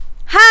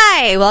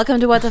Hi, welcome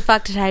to What the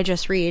Fuck Did I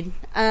Just Read?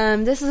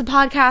 This is a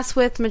podcast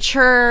with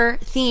mature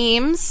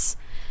themes,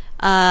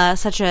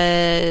 such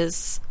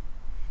as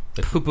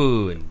like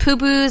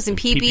poo-poos and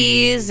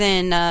pee-pees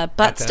and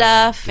butt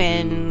stuff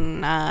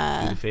and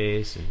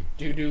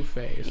doo-doo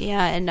face.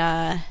 Yeah,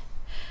 and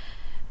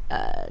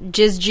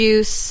jizz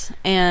juice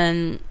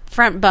and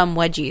front bum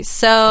wedgies.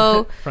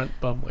 So front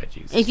bum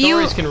wedgies. If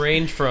Stories can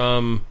range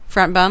from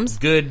front bums,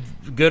 good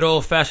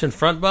old-fashioned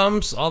front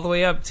bums, all the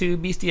way up to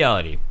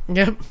bestiality.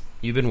 Yep.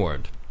 You've been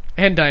warned.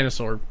 And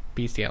dinosaur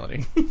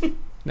bestiality.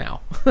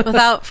 Now.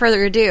 Without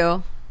further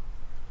ado,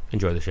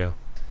 enjoy the show.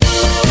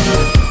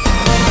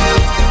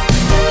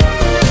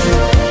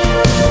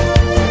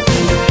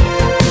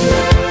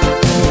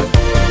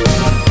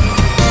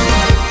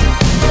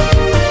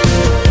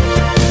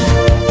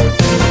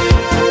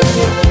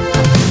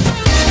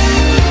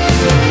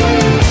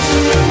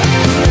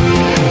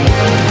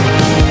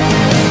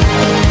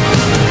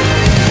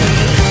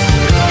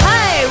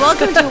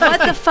 welcome to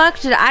What the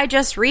Fuck Did I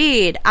Just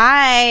Read?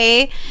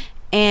 I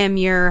am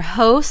your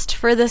host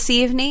for this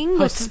evening.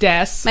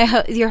 Hostess.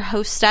 Your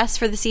hostess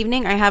for this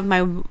evening. I have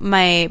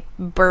my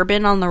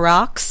bourbon on the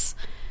rocks.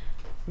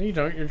 No, you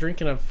don't. You're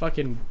drinking a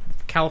fucking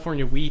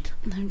California wheat.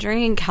 I'm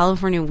drinking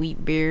California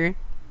wheat beer.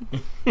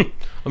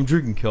 I'm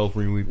drinking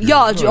California wheat beer.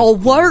 Yeah,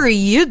 what are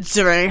you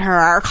doing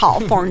here,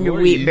 California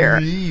wheat beer?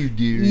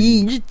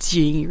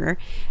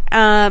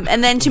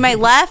 And then to my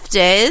left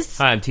is...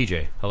 Hi, I'm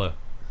TJ. Hello.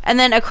 And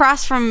then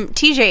across from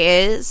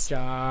TJ is...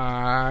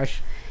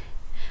 Josh.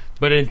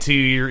 But into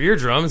your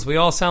eardrums, we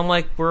all sound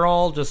like we're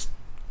all just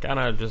kind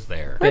of just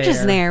there. We're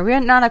just there. We're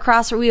not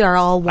across, we are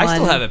all one. I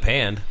still have it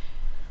panned.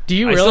 Do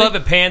you I really? still have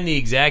it panned the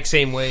exact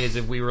same way as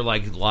if we were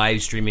like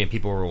live streaming and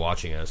people were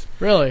watching us.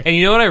 Really? And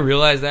you know what I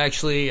realized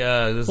actually?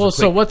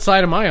 So what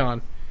side am I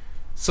on?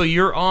 So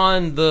you're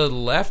on the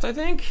left, I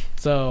think?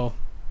 So...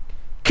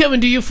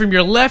 Coming to you from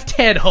your left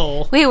head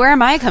hole. Wait, where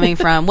am I coming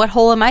from? What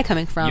hole am I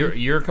coming from?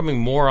 You're coming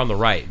more on the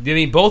right. I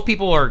mean, both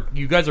people are...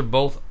 You guys are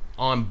both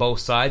on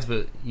both sides,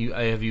 but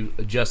you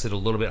adjusted a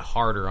little bit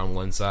harder on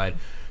one side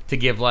to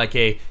give like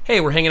a, hey,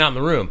 we're hanging out in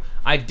the room.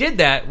 I did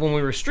that when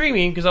we were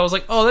streaming because I was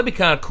like, oh, that'd be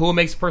kind of cool. It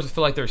makes the person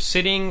feel like they're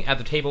sitting at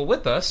the table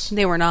with us.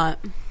 They were not.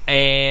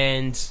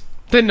 And...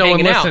 Then no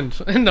one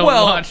listened. And no one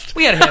watched.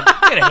 We had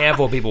a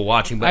handful of people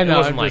watching, but it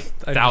wasn't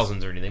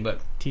thousands or anything. But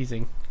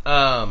teasing.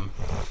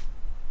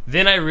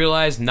 Then I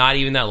realized not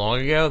even that long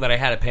ago that I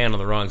had it panned on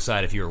the wrong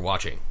side if you were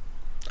watching.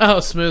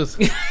 Oh, smooth.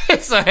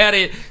 So I had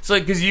it... So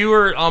because you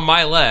were on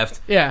my left...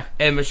 Yeah.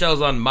 And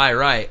Michelle's on my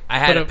right. I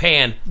had it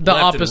panned the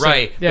left opposite. and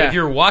right. Yeah. But if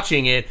you're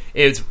watching it,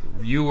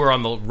 you were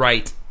on the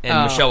right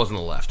and Michelle was on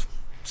the left.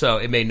 So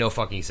it made no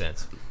fucking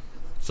sense.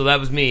 So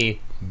that was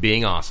me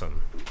being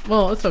awesome.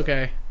 Well, it's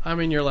okay. I'm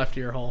in your left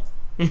ear hole.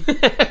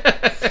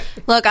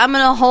 Look, I'm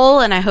in a hole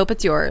and I hope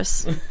it's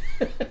yours.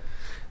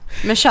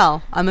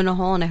 Michelle, I'm in a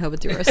hole and I hope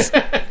it's yours.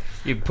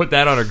 You put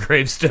that on a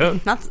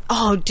gravestone?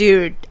 Oh,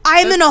 dude.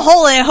 I'm in a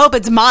hole and I hope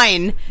it's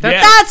mine.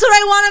 That's what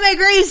I want on my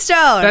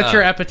gravestone. That's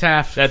your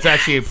epitaph. That's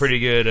actually a pretty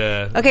good...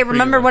 okay,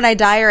 remember when I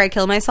die or I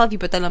kill myself, you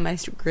put that on my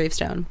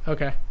gravestone.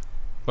 Okay.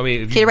 I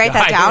mean, if Can you write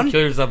that down?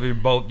 Kill yourself,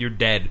 you're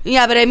dead.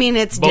 Yeah, but I mean,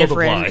 it's both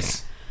different.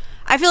 Applies.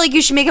 I feel like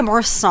you should make it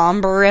more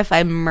somber if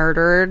I'm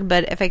murdered,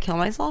 but if I kill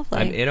myself,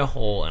 like... I'm in a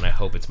hole and I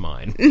hope it's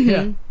mine.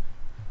 Yeah.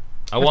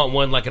 I want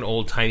one like an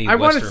old-timey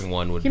Western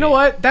one would be. You know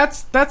what?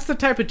 That's the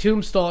type of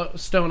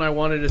tombstone I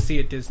wanted to see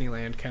at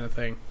Disneyland kind of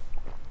thing.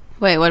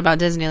 Wait, what about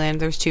Disneyland?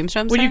 There's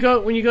tombstones when there?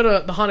 you go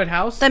to the haunted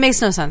house? That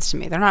makes no sense to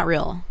me. They're not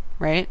real,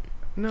 right?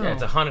 No. Yeah,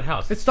 it's a haunted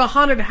house. It's the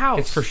haunted house.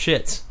 It's for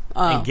shits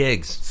and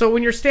gigs. So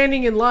when you're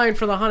standing in line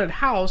for the haunted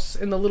house,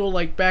 in the little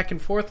like back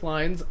and forth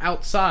lines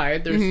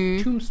outside,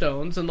 there's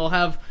tombstones, and they'll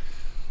have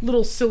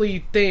little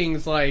silly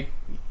things like,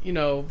 you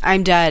know...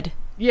 I'm dead.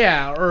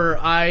 Yeah, or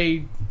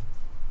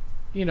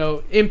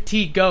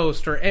empty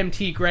ghost or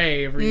empty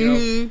grave, or,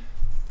 that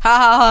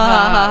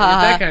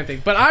kind of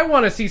thing. But I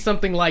want to see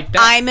something like that.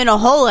 I'm in a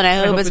hole and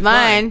I hope it's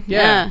mine.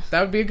 Yeah,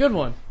 that would be a good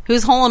one.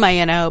 Whose hole am I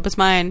in? I hope it's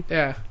mine.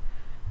 Yeah.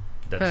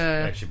 That's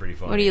actually pretty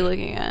funny. What are you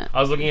looking at? I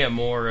was looking at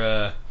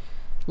more...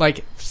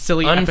 like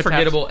silly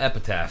unforgettable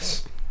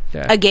epitaphs.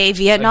 Yeah. A gay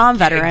Vietnam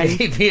veteran. A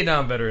gay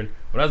Vietnam veteran.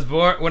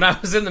 When I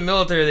was in the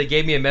military, they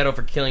gave me a medal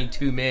for killing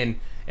 2 men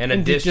and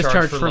a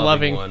discharge for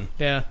loving one.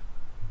 Yeah.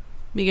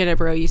 You get it,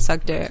 bro. You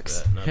suck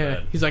dicks. Not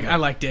bad. He's like, I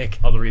like dick.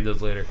 I'll read those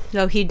later.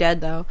 No, he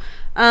dead, though.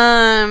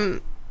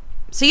 I'm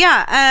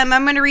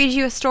going to read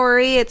you a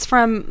story. It's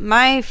from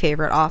my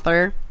favorite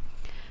author,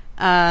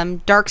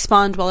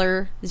 Darkspawn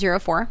Dweller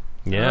 04.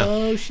 Yeah.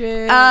 Oh,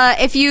 shit.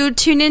 If you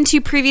tune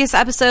into previous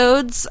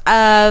episodes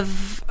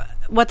of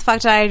What the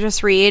Fuck Did I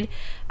Just Read,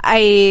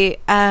 I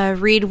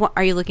read...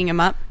 Are you looking him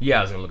up? Yeah,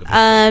 I was going to look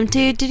at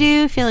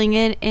this. Filling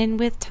it in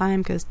with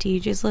time because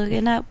TJ's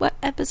looking up what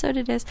episode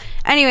it is.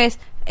 Anyways...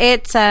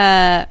 It's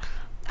a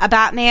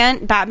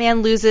Batman.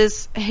 Batman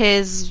loses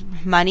his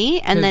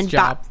money, and then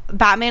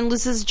Batman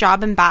loses his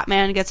job, and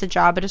Batman gets a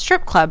job at a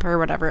strip club or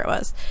whatever it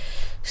was.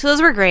 So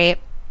those were great.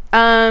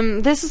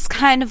 This is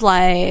kind of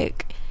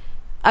like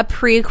a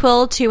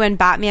prequel to when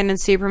Batman and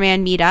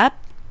Superman meet up.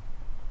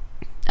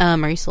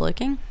 Are you still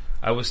looking?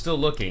 I was still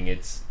looking.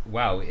 It's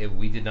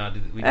we did not do.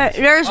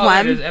 There's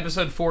one. It is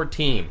episode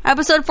 14.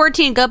 Episode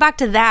 14. Go back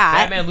to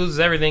that. Batman loses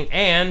everything,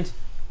 and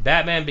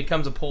Batman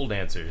becomes a pole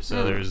dancer.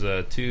 So there's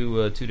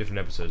two different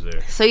episodes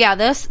there. So yeah,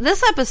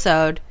 this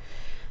episode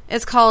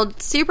is called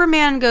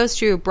Superman Goes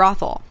to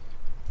Brothel.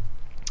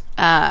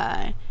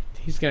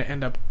 He's gonna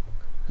end up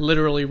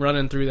literally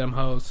running through them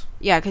hoes.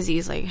 Yeah, because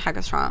he's like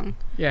hecka strong.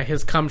 Yeah,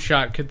 his cum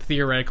shot could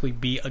theoretically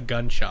be a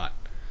gunshot.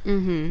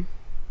 Mm-hmm.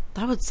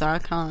 That would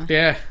suck, huh?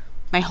 Yeah.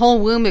 My whole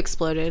womb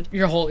exploded.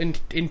 Your whole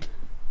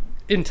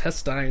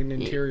intestine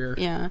interior.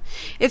 Yeah.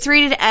 It's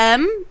rated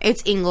M.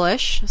 It's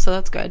English, so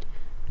that's good.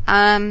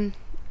 So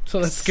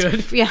that's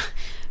good. Yeah.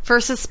 For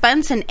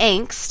suspense and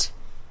angst.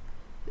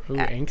 Ooh,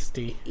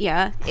 angsty.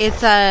 Yeah.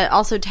 It's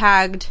also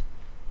tagged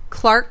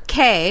Clark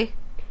K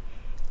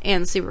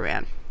and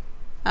Superman.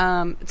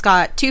 It's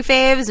got 2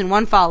 faves and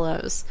 1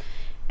 follows.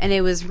 And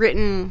it was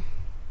written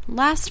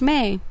last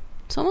May.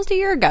 It's almost a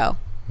year ago.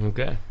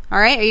 Okay. All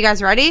right, are you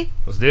guys ready?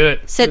 Let's do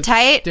it. Sit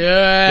tight. Do it.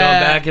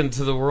 Going back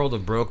into the world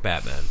of broke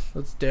Batman.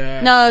 Let's do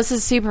it. No, this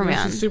is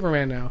Superman. This is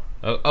Superman now.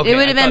 Oh, okay. It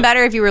would have been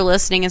better if you were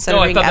listening instead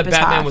of reading I thought epitaphs.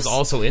 that Batman was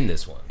also in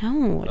this one.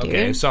 No, dude.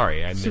 Okay,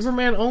 sorry. I missed.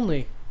 Superman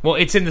only. Well,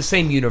 it's in the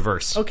same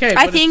universe. Okay,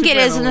 I think it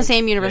is in the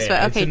same universe,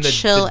 Yeah, but it's okay, in the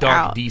chill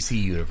dark out. DC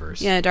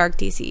universe. Yeah, dark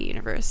DC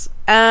universe.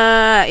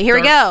 Here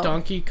we go.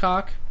 Donkey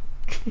cock.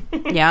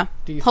 Yeah.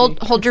 DC.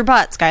 Hold your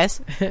butts,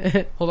 guys.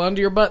 Hold on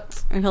to your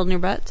butts. Are you holding your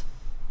butts?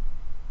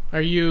 Are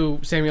you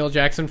Samuel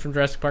Jackson from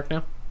Jurassic Park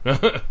now?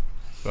 Oh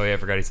yeah, I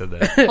forgot he said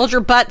that. Hold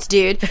your butts,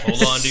 dude.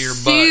 Hold on to your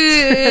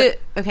butts.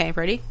 Okay,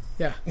 ready?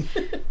 Yeah.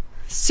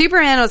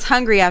 Superman was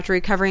hungry after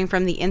recovering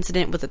from the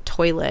incident with a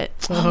toilet.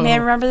 Oh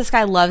man, remember this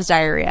guy loves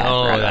diarrhea. I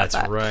Oh, forgot about that's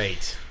that.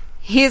 right.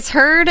 He's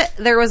heard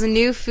there was a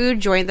new food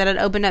joint that had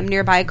opened up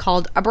nearby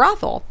called a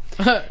brothel.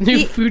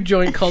 New food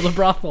joint called a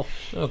brothel.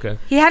 Okay.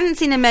 He hadn't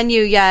seen a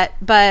menu yet,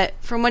 but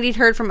from what he'd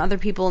heard from other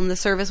people, the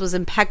service was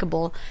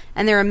impeccable,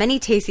 and there were many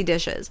tasty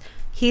dishes.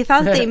 He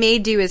thought they may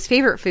do his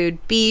favorite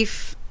food,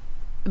 beef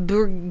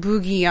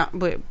bourguignon.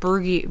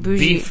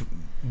 Beef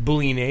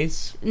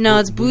bouillabaisse? No,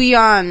 it's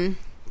bouillon.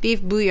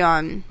 Beef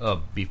bouillon.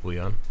 Oh, beef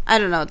bouillon. I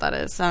don't know what that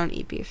is. I don't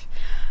eat beef.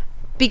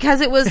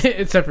 Because it was...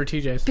 Except for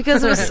TJ's.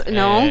 Because it was...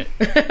 No.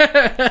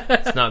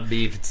 It's not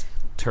beef, it's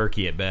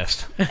turkey at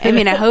best. I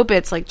mean, I hope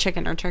it's like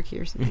chicken or turkey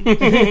or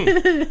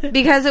something.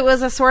 Because it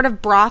was a sort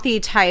of brothy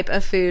type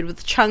of food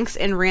with chunks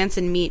and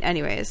rancid meat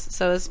anyways.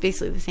 So it's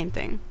basically the same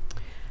thing.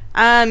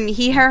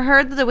 He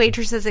heard that the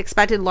waitresses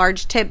expected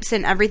large tips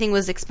and everything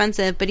was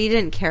expensive, but he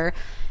didn't care.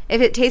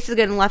 If it tasted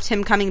good and left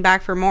him coming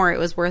back for more, it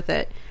was worth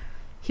it.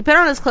 He put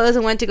on his clothes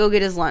and went to go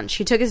get his lunch.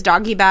 He took his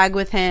doggy bag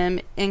with him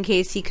in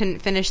case he couldn't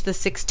finish the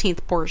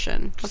 16th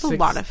portion. That's a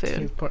lot of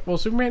food. Well,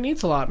 Superman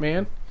eats a lot,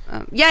 man.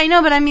 Yeah, I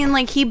know, but I mean,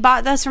 like, he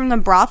bought this from the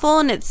brothel,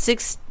 and it's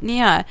it's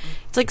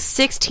like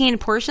 16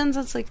 portions.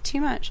 That's like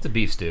too much. It's a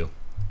beef stew.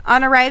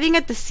 On arriving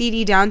at the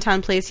seedy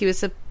downtown place, he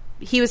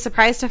was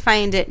surprised to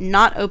find it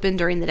not open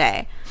during the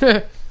day.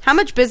 How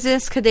much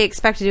business could they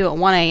expect to do at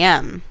 1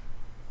 a.m.?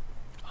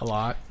 A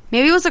lot.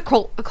 Maybe it was a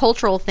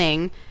cultural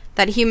thing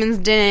that humans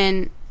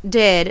did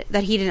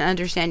that he didn't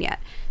understand yet.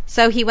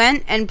 So he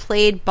went and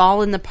played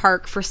ball in the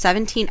park for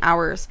 17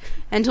 hours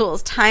until it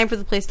was time for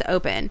the place to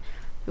open.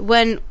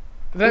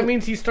 That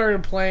means he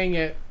started playing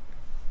it.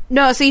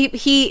 No, so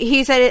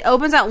he said it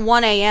opens at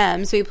 1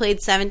 a.m. So he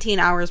played 17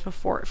 hours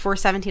before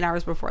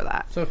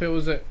that. So if it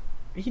was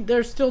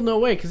there's still no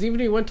way, because even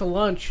if he went to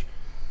lunch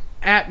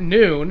at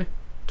noon,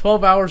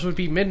 12 hours would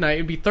be midnight.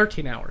 It'd be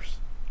 13 hours.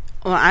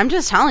 Well, I'm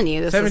just telling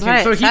you, this 17. Is what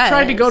it So he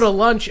tried to go to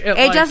lunch at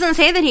It doesn't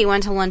say that he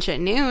went to lunch at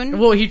noon.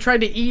 Well, he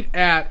tried to eat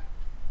at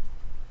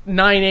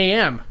 9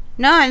 a.m.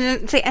 No, I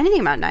didn't say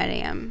anything about 9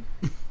 a.m.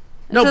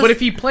 No, but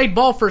if he played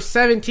ball for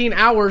 17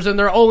 hours and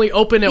they're only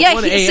open at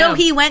 1 a.m. So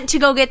he went to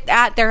go get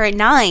that there at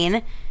 9,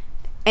 and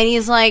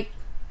he's like,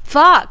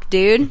 fuck,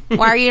 dude,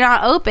 why are you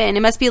not open?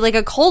 It must be like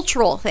a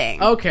cultural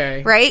thing.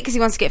 Okay. Right? Because he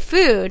wants to get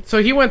food.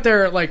 So he went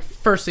there like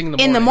first thing in the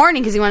morning. In the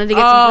morning because he wanted to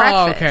get some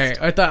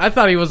breakfast. Okay. I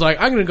thought he was like,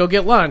 I'm going to go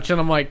get lunch. And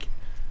I'm like,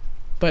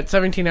 but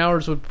 17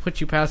 hours would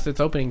put you past its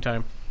opening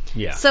time.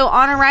 Yeah. So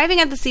on arriving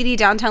at the seedy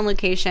downtown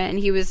location,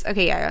 he was,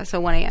 so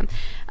 1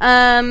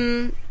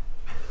 a.m.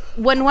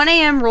 When 1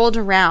 a.m. rolled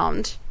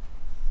around,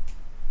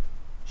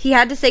 he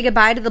had to say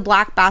goodbye to the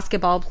black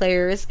basketball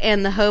players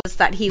and the hopes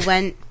that he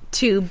went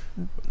to...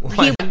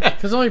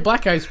 Because only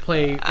black guys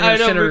play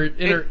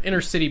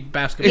inner city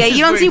basketball. Yeah,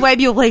 you don't see white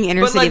people playing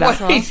inner city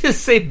basketball. Why did you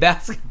just say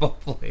basketball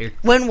players?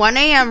 When 1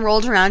 a.m.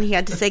 rolled around, he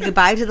had to say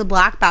goodbye to the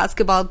black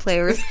basketball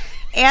players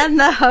and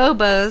the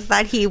hobos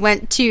that he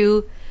went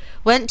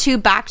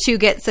back to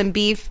get some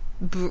beef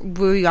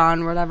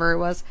bouillon, whatever it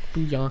was.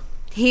 Bouillon.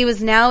 He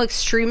was now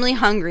extremely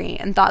hungry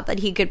and thought that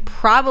he could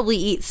probably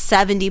eat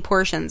 70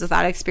 portions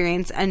without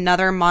experiencing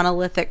another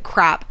monolithic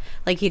crap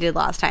like he did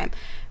last time.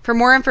 For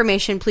more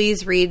information,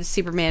 please read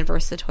Superman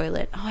vs. the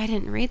Toilet. Oh, I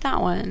didn't read that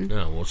one.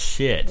 Oh, well,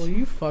 shit. Well,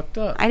 you fucked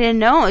up. I didn't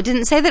know. It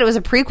didn't say that it was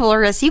a prequel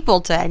or a sequel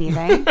to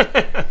anything.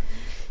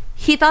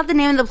 He thought the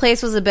name of the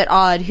place was a bit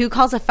odd. Who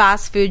calls a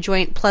fast food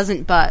joint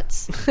Pleasant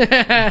Butts?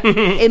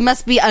 It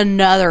must be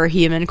another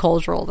human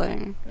cultural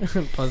thing.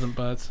 Pleasant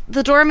Butts.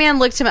 The doorman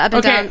looked him up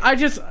and down.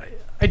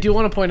 I do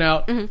want to point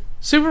out,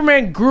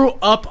 Superman grew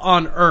up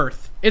on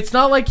Earth. It's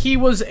not like he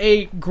was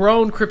a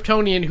grown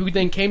Kryptonian who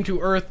then came to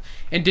Earth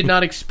and did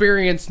not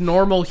experience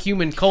normal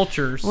human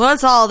cultures.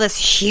 What's all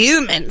this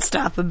human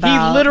stuff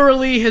about? He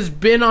literally has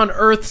been on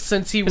Earth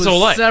since he was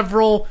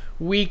several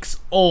weeks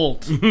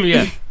old.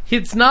 Yeah.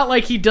 It's not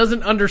like he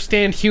doesn't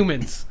understand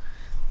humans.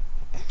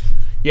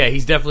 Yeah,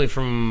 he's definitely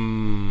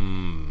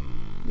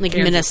from... Like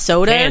Kansas.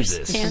 Minnesota?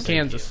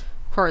 Kansas.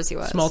 Of course he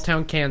was. Small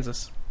town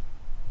Kansas.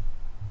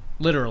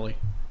 Literally.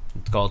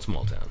 It's called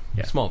Small Town.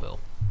 Yeah. Smallville.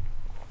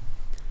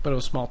 But it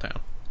was Small Town.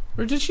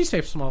 Or did she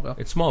say Smallville?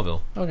 It's Smallville.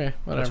 Okay,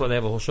 whatever. That's why they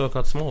have a whole show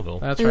called Smallville.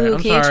 That's right.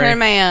 Can you turn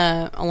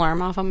my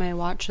alarm off on my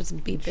watch? It's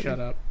beeping. Shut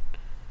up.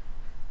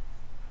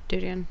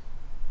 Dude,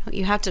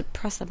 you have to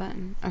press the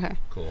button. Okay.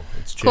 Cool.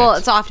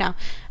 It's off now.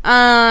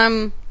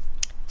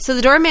 So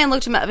the doorman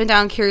looked him up and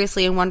down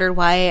curiously and wondered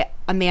why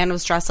a man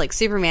was dressed like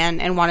Superman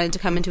and wanted to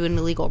come into an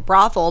illegal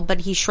brothel,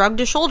 but he shrugged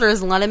his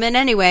shoulders and let him in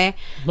anyway.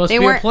 Must be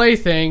a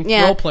plaything.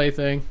 Yeah. Role play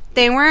thing.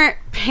 They weren't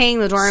paying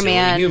the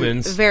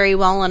doorman very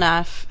well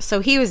enough, so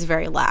he was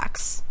very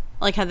lax.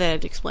 Like how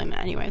they'd explain it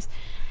anyways.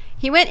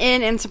 He went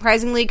in and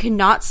surprisingly could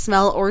not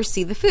smell or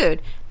see the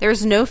food. There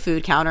was no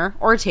food counter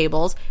or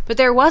tables, but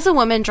there was a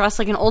woman dressed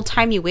like an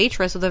old-timey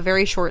waitress with a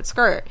very short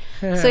skirt.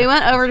 So he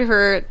went over to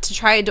her to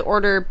try to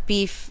order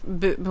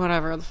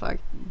whatever the fuck.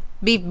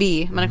 Beef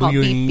B. I'm going to call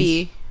it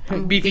Beef B.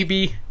 Beefy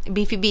B.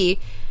 Beefy B.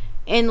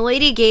 And the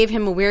lady gave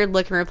him a weird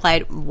look and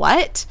replied,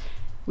 "What?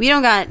 We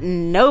don't got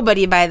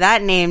nobody by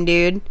that name,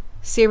 dude."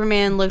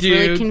 Superman looked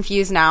really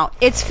confused now.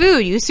 It's food.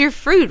 You serve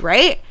food,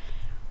 right?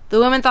 The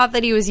woman thought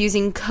that he was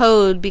using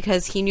code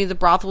because he knew the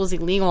brothel was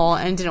illegal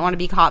and didn't want to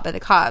be caught by the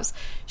cops.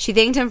 She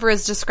thanked him for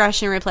his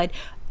discretion and replied,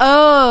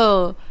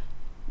 "Oh,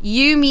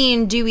 you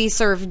mean do we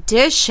serve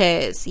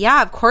dishes?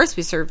 Yeah, of course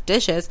we serve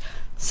dishes.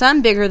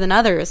 Some bigger than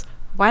others.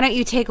 Why don't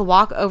you take a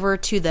walk over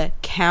to the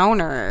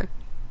counter?"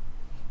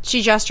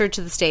 She gestured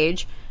to the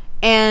stage.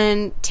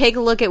 "And take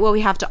a look at what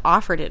we have to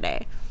offer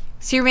today."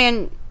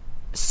 Superman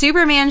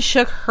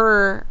shook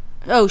her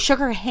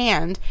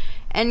hand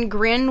and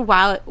grinned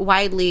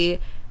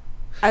widely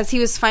as he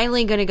was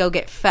finally going to go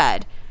get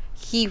fed.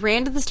 He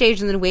ran to the stage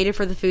and then waited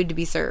for the food to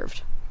be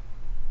served.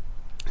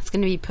 It's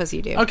going to be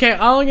pussy, dude. Okay,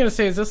 all I'm going to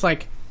say is this,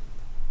 like,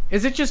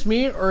 is it just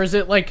me, or is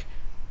it, like,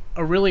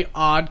 a really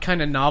odd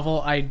kind of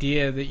novel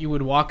idea that you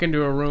would walk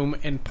into a room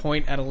and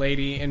point at a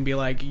lady and be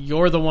like,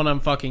 "You're the one I'm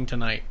fucking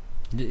tonight"?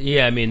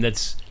 Yeah, I mean,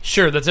 that's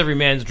every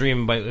man's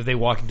dream if they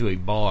walk into a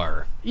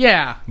bar.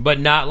 Yeah. But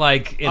not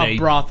like in a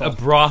brothel. A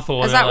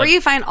brothel. Is that where you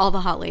find all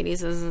the hot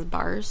ladies, is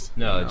bars?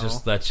 No,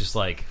 that's just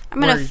like... I'm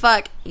going to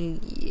fuck...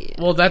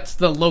 Well, that's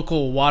the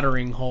local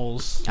watering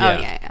holes. Yeah.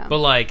 Oh, yeah. But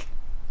like,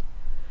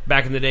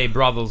 back in the day,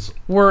 brothels...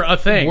 were a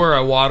thing. Were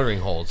a watering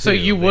hole, too. So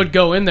you would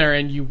go in there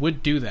and you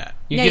would do that.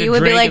 You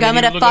would be like, "I'm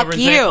going to fuck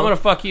you." I'm going to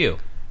fuck you.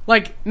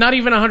 Like, not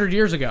even 100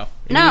 years ago.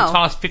 And you would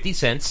toss 50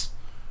 cents...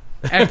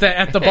 At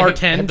the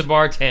bartend. At the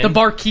bartend. The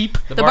barkeep.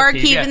 The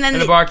barkeep, yeah. And then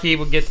the barkeep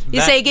will get... You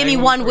say, "Give me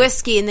one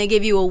whiskey," and they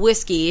give you a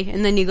whiskey,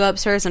 and then you go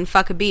upstairs and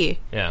fuck a bee.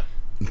 Yeah.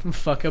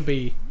 Fuck a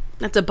bee.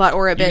 That's a butt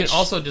or a bitch. You can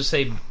also just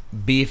say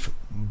beef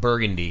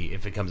burgundy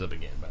if it comes up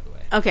again, by the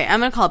way. Okay,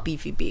 I'm going to call it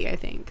beefy bee, I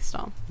think,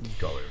 still.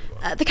 Call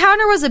it the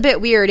counter was a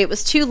bit weird. It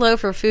was too low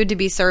for food to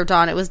be served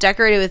on. It was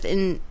decorated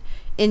with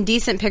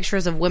indecent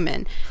pictures of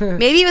women.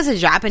 Maybe it was a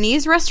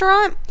Japanese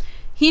restaurant?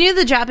 He knew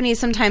the Japanese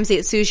sometimes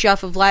ate sushi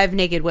off of live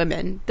naked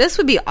women. This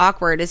would be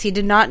awkward, as he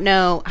did not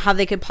know how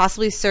they could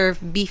possibly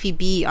serve beefy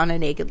bee on a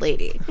naked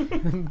lady.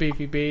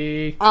 Beefy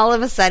bee. All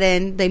of a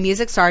sudden, the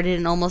music started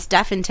and almost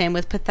deafened him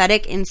with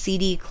pathetic and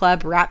seedy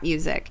club rap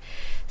music.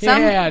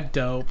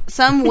 Dope.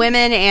 Some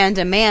women and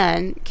a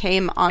man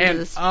came onto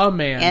the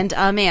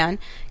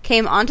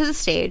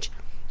stage,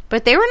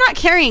 but they were not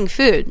carrying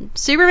food.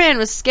 Superman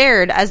was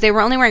scared as they were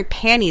only wearing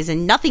panties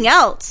and nothing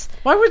else.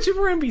 Why would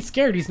Superman be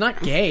scared? He's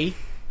not gay.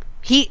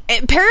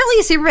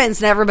 Apparently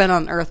Superman's never been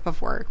on Earth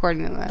before,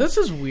 according to this. This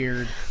is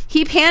weird.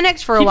 He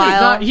panicked for a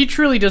while. He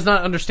truly does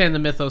not understand the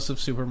mythos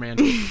of Superman.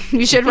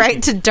 You should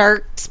write to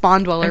Dark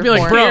Spawndweller. I'd be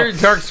like, "Bro,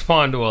 Dark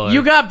Spawndweller,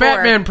 you got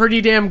Batman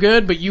pretty damn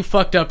good, but you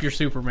fucked up your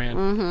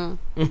Superman."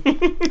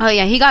 Mm-hmm. Oh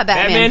yeah, he got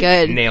Batman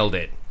good. Nailed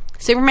it.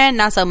 Superman,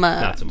 not so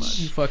much.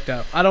 You fucked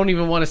up. I don't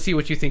even want to see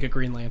what you think of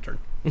Green Lantern.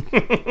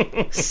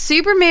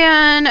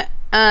 Superman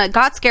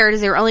got scared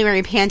as they were only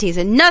wearing panties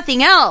and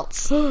nothing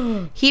else.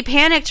 He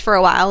panicked for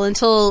a while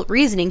until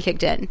reasoning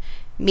kicked in.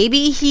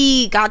 Maybe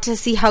he got to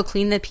see how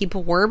clean the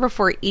people were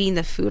before eating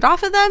the food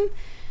off of them.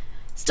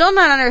 Still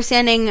not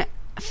understanding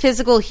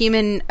physical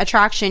human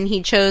attraction,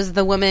 he chose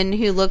the woman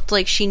who looked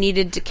like she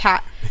needed the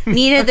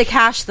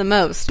cash the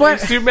most. But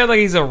Superman, like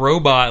he's a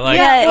robot. Like,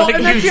 yeah, like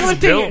and that's the other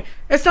thing.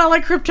 It's not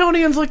like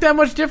Kryptonians look that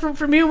much different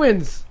from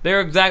humans.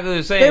 They're exactly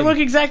the same. They look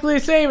exactly the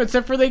same,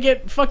 except for they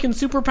get fucking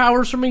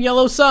superpowers from a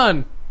yellow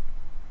sun.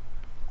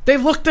 They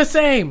look the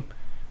same.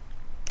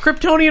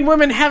 Kryptonian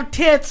women have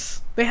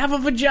tits. They have a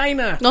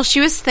vagina. Well, she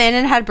was thin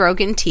and had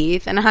broken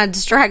teeth and had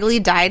straggly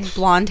dyed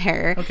blonde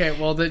hair. Okay,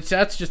 well,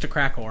 that's just a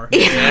crack whore.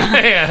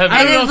 Yeah.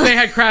 I don't know if they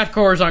had crack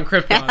whores on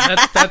Krypton.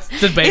 That's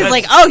debatable. He's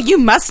like, oh, you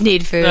must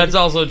need food. That's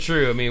also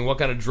true. I mean, what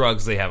kind of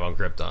drugs they have on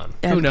Krypton?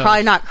 Who knows?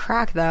 Probably not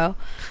crack, though.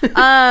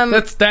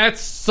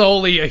 That's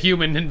solely a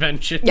human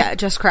invention. Yeah,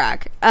 just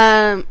crack.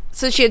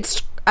 So she had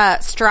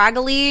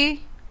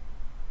straggly,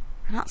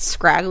 not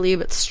scraggly,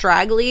 but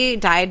straggly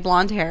dyed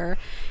blonde hair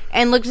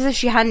and looked as if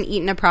she hadn't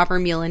eaten a proper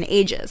meal in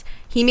ages.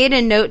 He made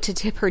a note to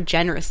tip her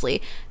generously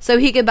so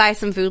he could buy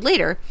some food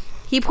later.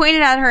 He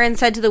pointed at her and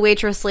said to the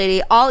waitress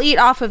lady, I'll eat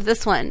off of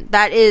this one.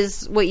 That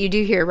is what you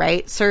do here,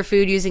 right? Serve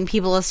food using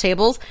people as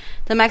tables?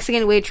 The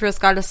Mexican waitress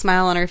got a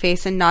smile on her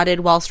face and nodded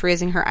whilst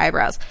raising her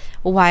eyebrows.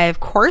 Why, of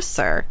course,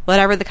 sir.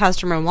 Whatever the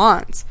customer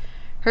wants.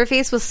 Her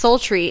face was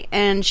sultry,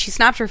 and she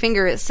snapped her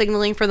finger,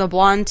 signaling for the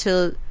blonde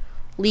to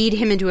lead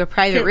him into a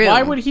private room.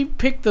 Why would he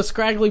pick the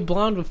scraggly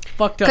blonde with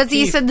fucked up teeth? Because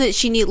he said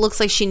that looks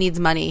like she needs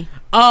money.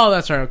 Oh,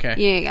 that's right, okay.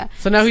 Yeah.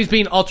 So now he's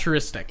being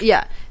altruistic.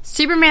 Yeah.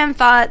 Superman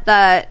thought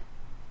that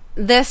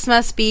this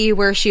must be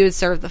where she would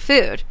serve the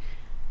food.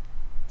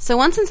 So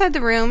once inside the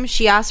room,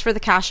 she asked for the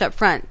cash up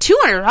front.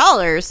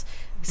 $200?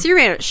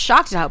 Superman was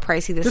shocked at how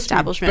pricey this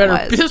establishment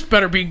was. This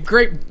better be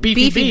great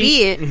beefy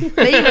beat.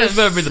 This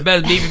better be the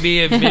best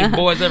beefy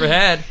boys ever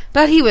had.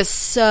 But he was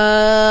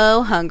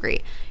so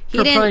hungry.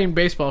 For playing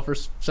baseball for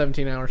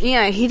 17 hours.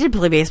 Yeah, he did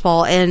play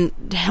baseball and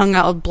hung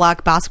out with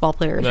black basketball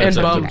players. And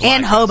bums.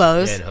 And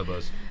hobos. And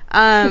hobos.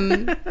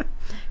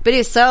 But he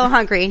was so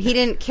hungry, and he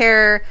didn't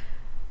care.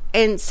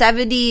 And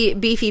 70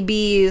 beefy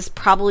bees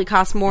probably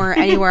cost more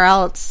anywhere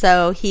else,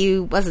 so he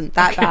wasn't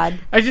that bad.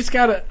 I just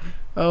got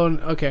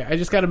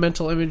a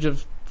mental image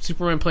of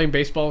Superman playing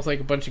baseball with like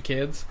a bunch of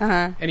kids,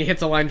 and he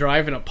hits a line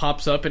drive and it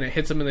pops up and it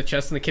hits him in the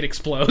chest and the kid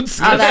explodes.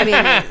 Oh, that'd be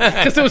amazing.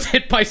 Because it was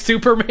hit by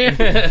Superman.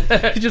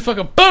 He just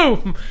fucking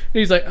boom, and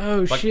he's like,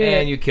 "Oh shit!"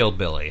 And you killed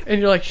Billy. And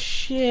you're like,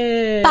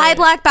 "Shit!" Bye,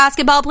 black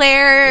basketball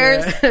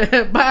players.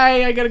 Yeah.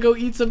 Bye. I gotta go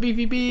eat some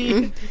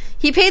BVB.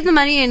 He paid the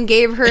money and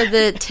gave her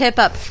the tip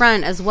up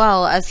front as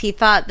well, as he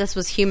thought this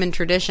was human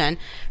tradition.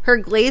 Her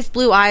glazed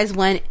blue eyes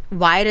went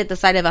wide at the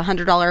sight of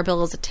 $100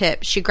 bill as a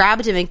tip. She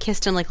grabbed him and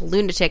kissed him like a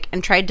lunatic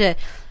and tried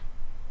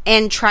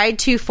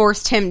to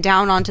force him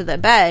down onto the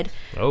bed,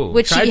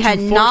 which she had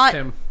not.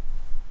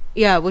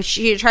 Yeah, which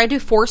she tried to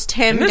force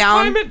him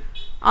down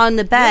on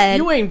the bed.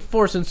 You ain't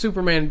forcing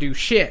Superman to do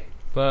shit.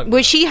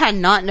 Which he had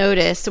not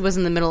noticed was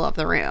in the middle of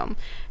the room.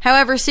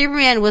 However,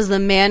 Superman was the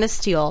man of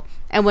steel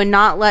and would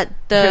not let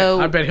the...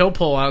 I bet he'll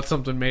pull out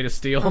something made of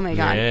steel. Oh my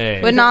god.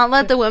 Yay. Would not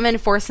let the woman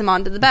force him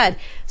onto the bed.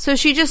 So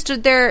she just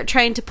stood there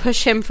trying to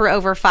push him for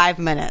over 5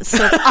 minutes.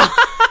 So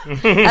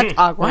that's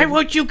awkward. Why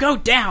won't you go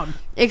down?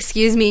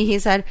 Excuse me, he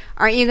said.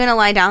 Aren't you going to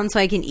lie down so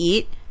I can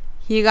eat?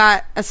 He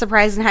got a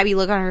surprised and happy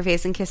look on her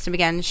face and kissed him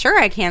again. Sure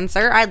I can,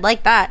 sir. I'd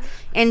like that.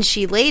 And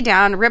she lay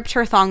down, ripped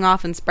her thong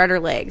off, and spread her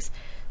legs.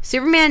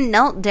 Superman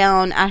knelt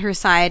down at her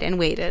side and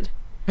waited.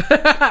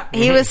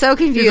 He was so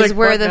confused like,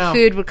 where the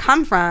food would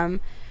come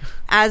from,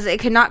 as it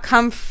could not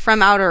come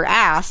from out her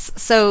ass.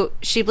 So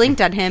she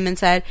blinked at him and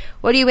said,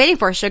 "What are you waiting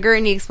for, sugar?"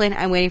 And he explained,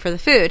 "I'm waiting for the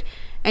food."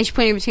 And she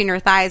pointed between her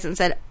thighs and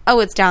said, "Oh,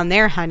 it's down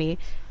there, honey."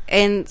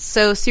 And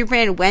so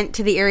Superman went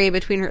to the area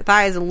between her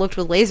thighs and looked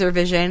with laser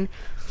vision.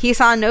 He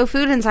saw no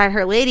food inside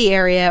her lady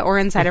area or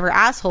inside of her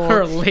asshole.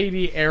 Her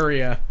lady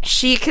area.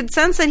 She could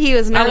sense that he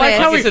was nervous. I like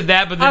how he said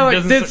that, but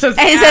then it says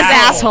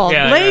asshole.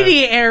 Yeah,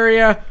 lady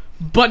area,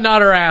 but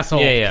not her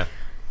asshole.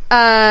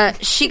 Yeah.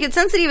 She could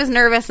sense that he was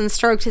nervous and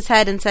stroked his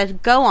head and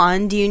said, "Go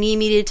on. Do you need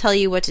me to tell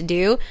you what to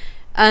do?"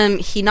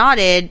 He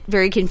nodded,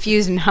 very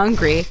confused and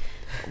hungry.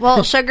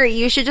 "Well, sugar,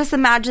 you should just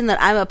imagine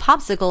that I'm a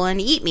popsicle and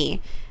eat me."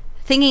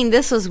 Thinking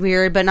this was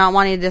weird, but not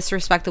wanting to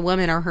disrespect the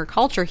woman or her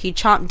culture, he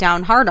chomped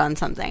down hard on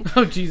something.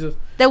 Oh, Jesus.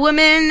 The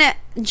woman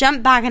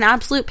jumped back in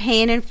absolute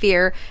pain and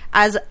fear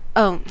as...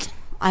 Oh,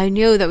 I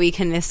knew that we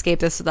couldn't escape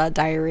this without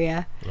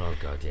diarrhea. Oh,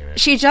 God damn it.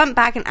 She jumped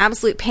back in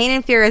absolute pain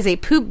and fear as a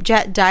poop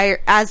jet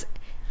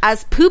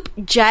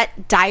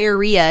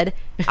diarrheaed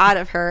out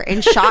of her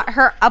and shot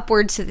her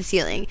upwards to the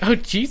ceiling. Oh,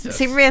 Jesus.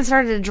 Superman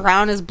started to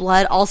drown as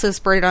blood also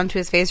spurted onto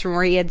his face from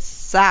where he had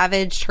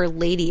savaged her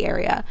lady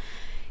area.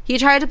 He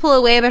tried to pull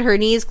away, but her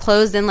knees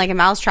closed in like a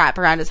mousetrap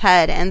around his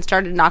head and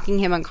started knocking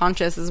him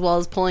unconscious, as well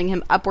as pulling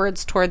him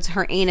upwards towards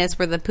her anus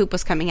where the poop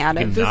was coming out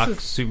of. You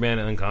knock Superman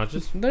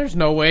unconscious? There's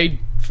no way.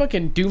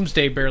 Fucking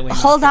Doomsday barely.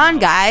 Hold on,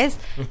 guys.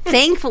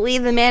 Thankfully,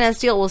 the Man of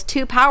Steel was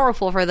too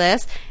powerful for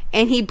this,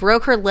 and he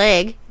broke her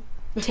leg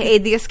to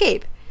aid the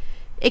escape.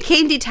 It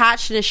came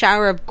detached in a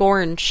shower of gore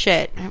and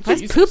shit.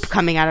 Why's poop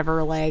coming out of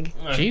her leg?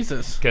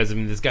 Jesus. Because, I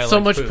mean, this guy so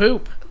likes much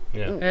poop.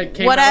 Yeah. It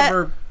came out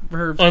of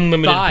her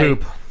unlimited thigh.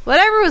 poop.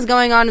 Whatever was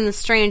going on in the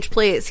strange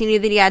place, he knew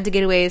that he had to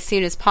get away as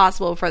soon as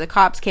possible before the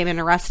cops came and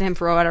arrested him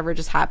for whatever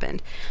just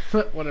happened.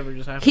 Whatever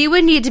just happened. He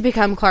would need to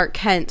become Clark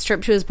Kent,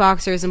 stripped to his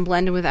boxers and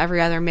blend in with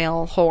every other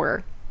male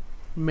whore.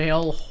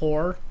 Male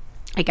whore?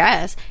 I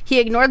guess.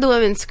 He ignored the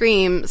women's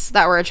screams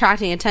that were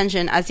attracting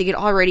attention as he could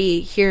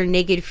already hear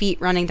naked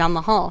feet running down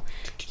the hall.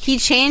 He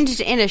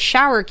changed in a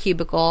shower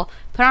cubicle,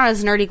 put on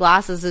his nerdy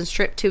glasses, and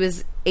stripped to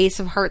his Ace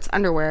of Hearts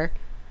underwear.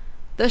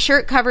 The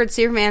shit-covered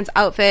Superman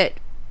outfit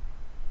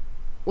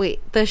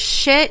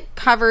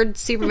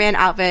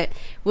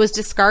was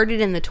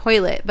discarded in the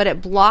toilet, but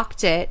it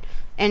blocked it,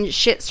 and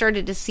shit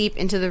started to seep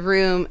into the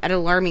room at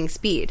alarming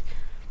speed.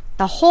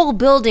 The whole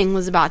building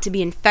was about to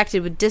be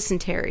infected with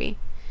dysentery.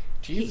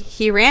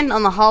 He ran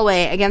on the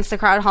hallway against the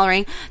crowd,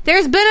 hollering,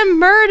 "There's been a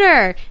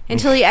murder!"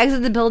 until he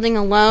exited the building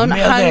alone,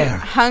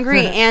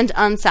 hungry and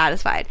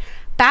unsatisfied.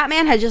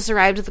 Batman had just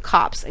arrived with the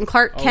cops, and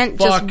Clark Kent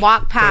just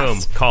walked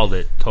past. Boom. Called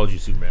it. Told you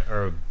Superman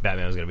or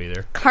Batman was going to be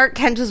there. Clark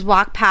Kent just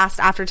walked past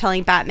after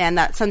telling Batman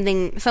that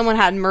someone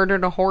had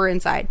murdered a whore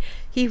inside.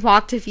 He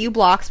walked a few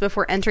blocks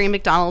before entering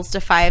McDonald's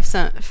to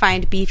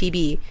find Beefy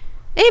B.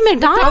 Hey,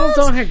 McDonald's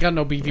don't got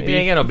no BBB. He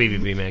ain't got no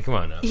BBB, man. Come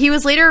on now. He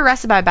was later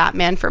arrested by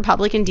Batman for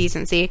public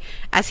indecency,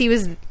 as he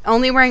was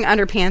only wearing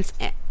underpants,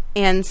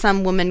 and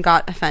some woman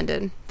got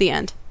offended. The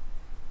end.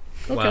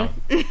 Okay.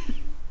 Wow.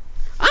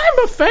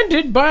 I'm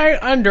offended by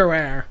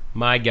underwear.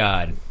 My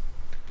God.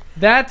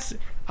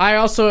 I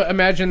also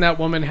imagine that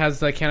woman has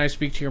the "Can I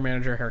speak to your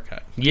manager"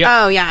 haircut.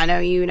 Yeah. Oh, yeah, no,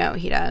 you know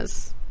he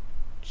does.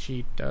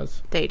 She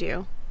does. They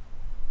do.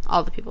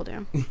 All the people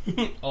do.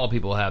 All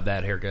people have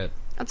that haircut.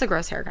 That's a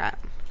gross haircut.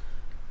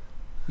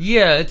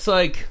 Yeah, it's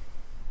like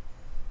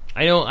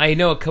I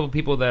know a couple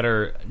people that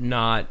are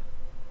not,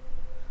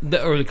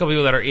 or a couple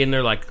people that are in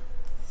their like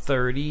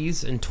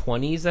 30s and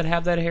 20s that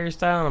have that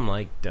hairstyle, and I'm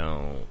like,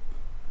 don't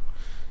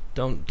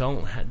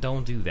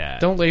do that.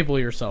 Don't label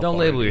yourself. Don't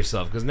label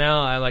yourself, because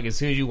now I like as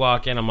soon as you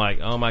walk in, I'm like,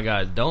 oh my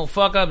God, don't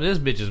fuck up this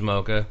bitch's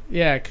mocha.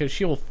 Yeah, because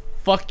she will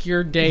fuck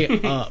your day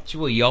up. She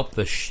will yelp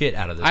the shit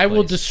out of this I place.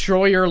 will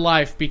destroy your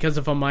life because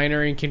of a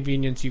minor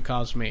inconvenience you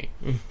caused me.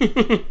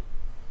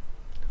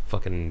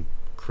 Fucking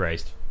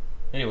Christ.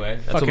 Anyway,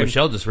 that's what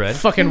Michelle just read.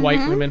 Fucking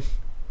white women.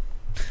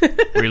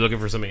 Were you looking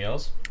for something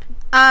else?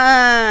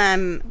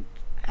 I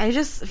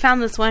just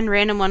found this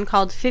random one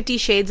called 50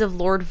 Shades of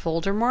Lord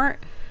Voldemort.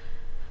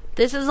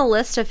 This is a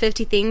list of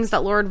 50 things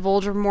that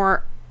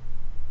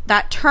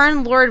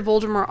turn Lord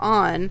Voldemort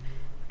on,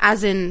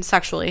 as in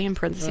sexually, in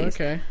parentheses.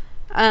 Okay.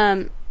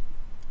 I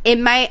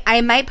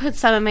might put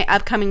some of my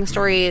upcoming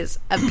stories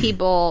of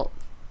people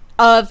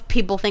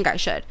think I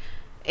should.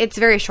 It's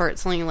very short.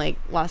 It's only like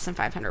less than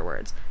 500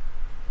 words.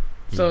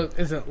 So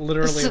is it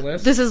literally a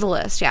list? This is a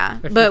list, yeah.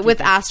 But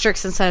with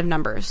asterisks instead of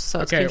numbers,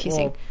 so it's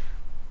confusing. Well,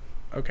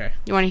 okay.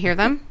 You want to hear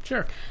them?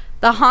 Sure.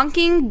 The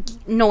honking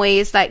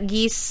noise that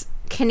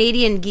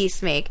Canadian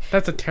geese make.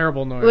 That's a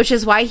terrible noise. Which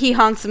is why he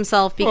honks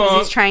himself, because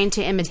he's trying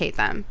to imitate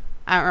them.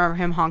 I don't remember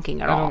him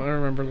honking at all. I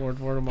don't remember Lord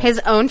Voldemort. His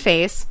own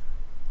face.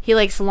 He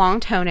likes long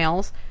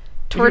toenails.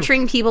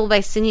 Torturing people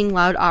by singing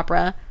loud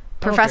opera.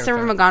 Professor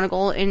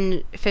McGonagall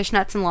in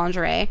fishnets and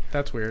lingerie.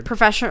 That's weird.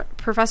 Professor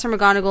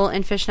McGonagall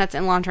in fishnets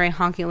and lingerie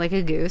honking like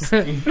a goose.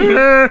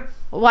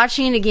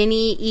 Watching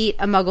Nagini eat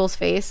a muggle's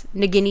face.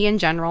 Nagini in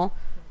general.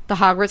 The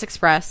Hogwarts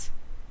Express.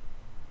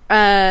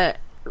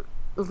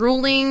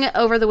 Ruling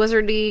over the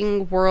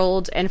wizarding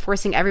world and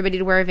forcing everybody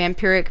to wear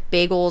vampiric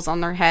bagels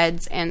on their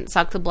heads and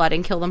suck the blood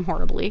and kill them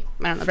horribly.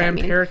 I don't know what that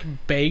means. Vampiric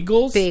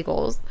bagels?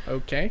 Bagels.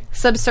 Okay.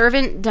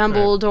 Subservient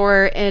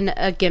Dumbledore in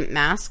a gimp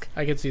mask.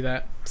 I can see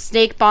that.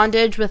 Snake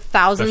bondage with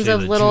thousands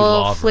of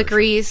little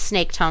flickery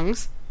snake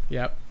tongues.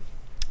 Yep.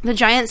 The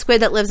giant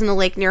squid that lives in the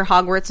lake near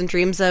Hogwarts and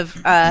dreams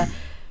of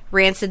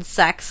rancid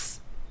sex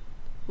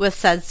with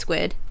said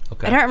squid.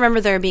 Okay. I don't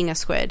remember there being a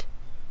squid.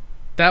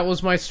 That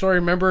was my story.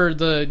 Remember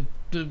the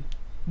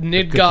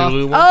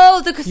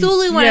Nidgoth? The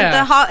Cthulhu one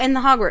in the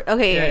Hogwarts.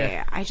 Okay,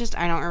 yeah. I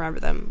don't remember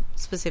them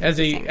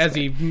specifically. As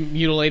he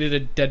mutilated a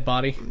dead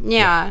body.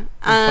 Yeah.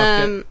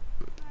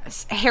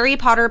 Harry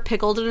Potter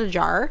pickled in a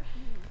jar.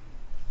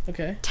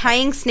 Okay.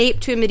 Tying Snape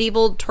to a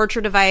medieval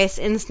torture device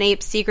in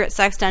Snape's secret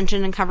sex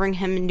dungeon and covering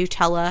him in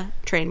Nutella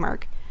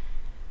trademark.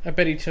 I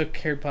bet he took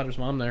Harry Potter's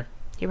mom there.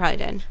 He probably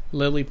did.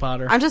 Lily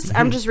Potter. I'm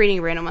just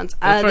reading random ones.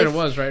 That's what it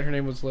was, right? Her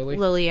name was Lily.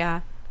 Lily,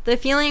 yeah. The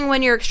feeling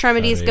when your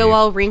extremities go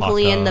all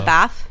wrinkly in the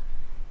bath.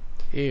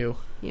 Ew.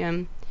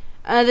 Yeah.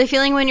 The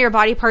feeling when your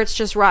body parts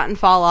just rot and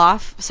fall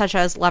off, such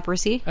as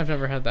leprosy. I've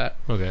never had that.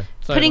 Okay.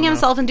 So putting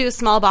himself into a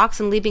small box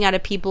and leaping out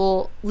at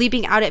people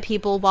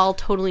while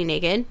totally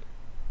naked.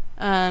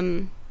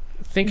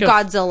 Think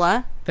Godzilla.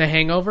 Of The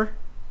Hangover,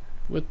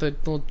 with the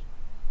little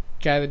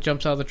guy that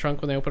jumps out of the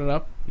trunk when they open it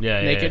up.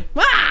 Yeah, naked.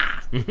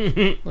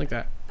 Yeah. Like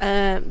that.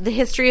 The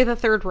history of the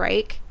Third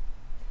Reich.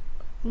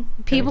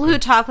 People who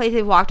talk like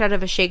they've walked out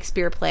of a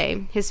Shakespeare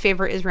play. His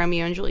favorite is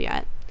Romeo and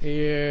Juliet.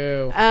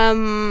 Ew.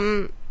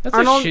 That's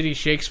Arnold, a shitty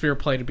Shakespeare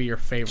play to be your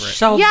favorite.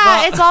 It's all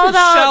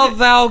about... Shall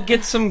thou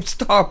get some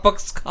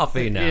Starbucks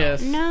coffee now?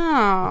 Yes.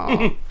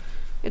 No.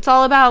 It's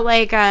all about,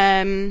 like,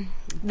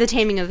 The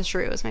Taming of the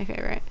Shrew is my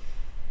favorite.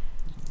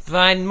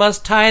 Thine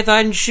must tie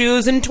thine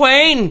shoes in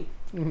twain.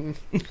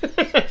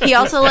 He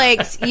also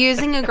likes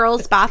using a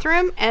girl's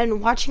bathroom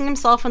and watching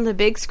himself on the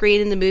big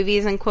screen in the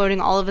movies and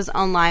quoting all of his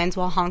own lines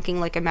while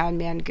honking like a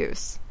madman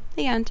goose.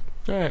 The end.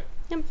 All right.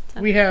 Yep.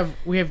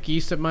 We have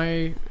geese at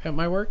my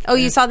work. Oh,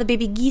 you saw the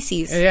baby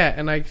geesies. Yeah,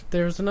 and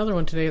there was another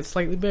one today. It's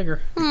slightly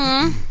bigger.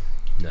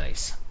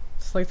 Nice.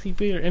 Slightly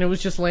bigger, and it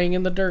was just laying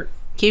in the dirt.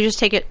 Can you just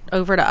take it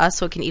over to us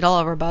so it can eat all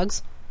of our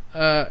bugs?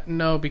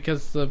 No,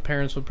 because the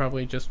parents would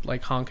probably just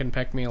like honk and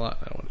peck me a lot.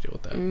 I don't want to deal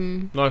with that.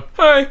 Like,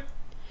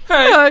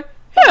 hey,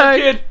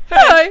 kid,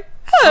 hey.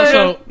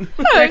 Also,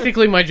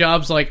 technically, my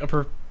job's like a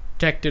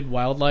protected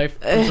wildlife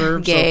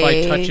preserve. So if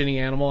I touch any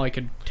animal, I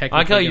could technically.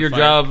 I call your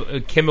job a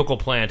chemical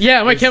plant.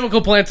 Yeah, my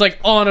chemical plant's like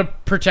on a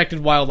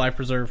protected wildlife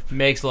preserve.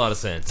 Makes a lot of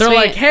sense. They're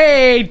like,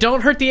 hey,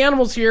 don't hurt the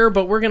animals here,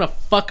 but we're gonna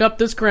fuck up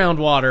this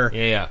groundwater.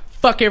 Yeah.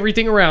 Fuck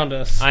everything around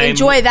us.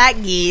 Enjoy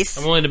that, geese.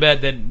 I'm willing to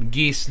bet that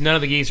none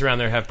of the geese around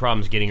there have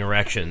problems getting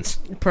erections.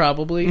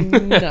 Probably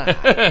not.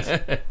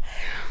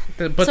 But So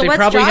they what's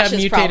probably have Josh's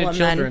mutated problem,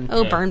 children. Then?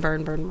 Oh,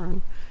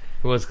 burn.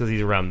 Well, it's because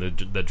he's around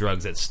the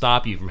drugs that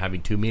stop you from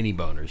having too many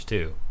boners,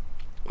 too.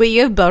 Wait,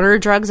 you have boner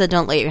drugs that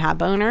don't let you have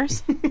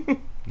boners?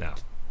 No.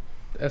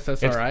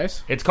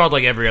 SSRIs? It's called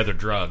like every other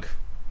drug.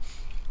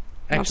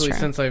 Actually,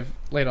 since I've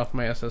laid off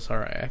my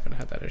SSRI, I haven't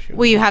had that issue.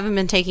 Well, you haven't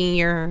been taking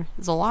your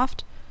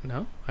Zoloft?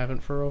 No, I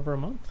haven't for over a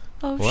month.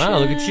 Oh, wow,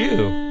 shit. Look at you.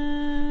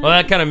 Well,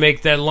 that kind of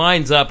that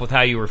lines up with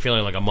how you were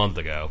feeling like a month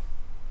ago.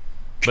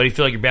 But you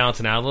feel like you're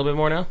balancing out a little bit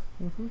more now?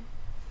 Mm-hmm.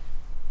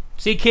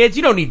 See, kids,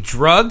 you don't need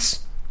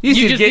drugs.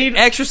 You just need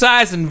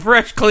exercise and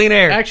fresh, clean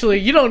air. Actually,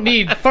 you don't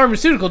need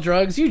pharmaceutical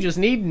drugs. You just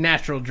need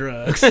natural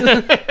drugs.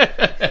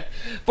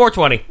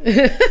 420.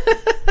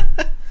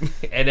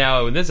 And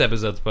now when this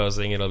episode's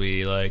posting, it'll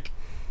be like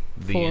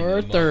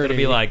 4:30. It'll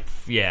be like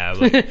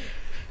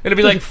it'll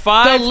be like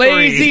 5. The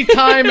lazy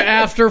time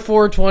after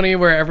 4:20,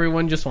 where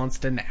everyone just wants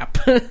to nap.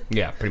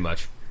 Yeah, pretty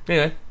much.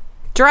 Anyway,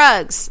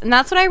 drugs, and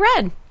that's what I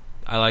read.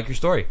 I like your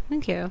story.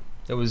 Thank you.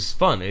 It was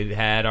fun. It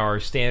had our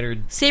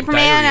standard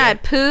Superman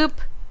had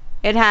poop.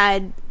 It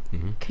had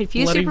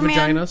confused bloody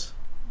Superman. Vaginas.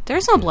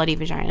 There's no bloody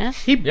vagina.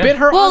 He bit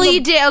her. Well, he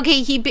did.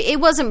 Okay, it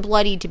wasn't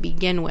bloody to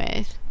begin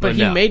with, but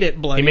he made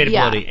it bloody. He made it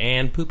bloody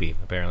and poopy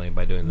apparently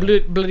by doing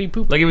that. Bloody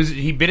poop. Like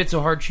he bit it so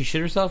hard she shit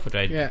herself. Which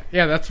yeah,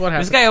 that's what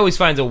happened. This guy always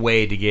finds a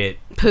way to get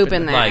poop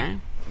in there.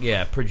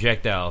 Like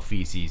projectile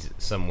feces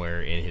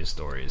somewhere in his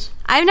stories.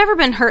 I've never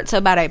been hurt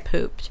so bad I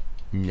pooped.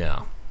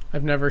 No,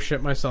 I've never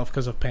shit myself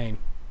because of pain.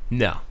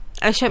 No.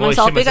 I shit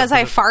myself because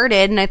I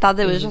farted and I thought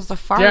that was just a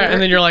fart. Yeah, and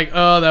then you're like,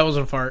 oh, that was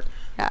a fart.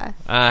 Yeah.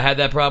 I had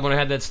that problem when I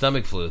had that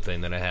stomach flu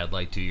thing that I had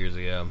like 2 years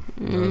ago.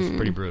 It was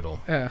pretty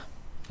brutal. Yeah.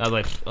 I was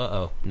like,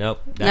 uh-oh,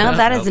 nope.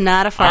 That is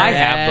not a fart. I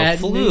have the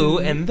flu,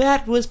 and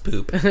that was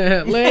poop.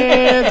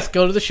 Let's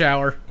go to the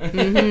shower.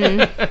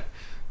 Mm-hmm.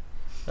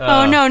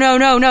 Oh, no.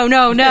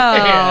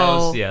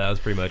 That was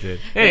pretty much it.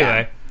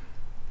 Anyway.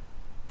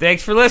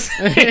 Thanks for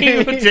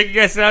listening. We'll check you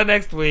guys out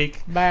next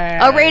week. Bye.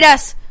 Oh, rate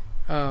us.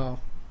 Oh.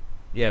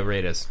 Yeah,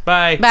 rate us.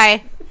 Bye.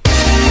 Bye.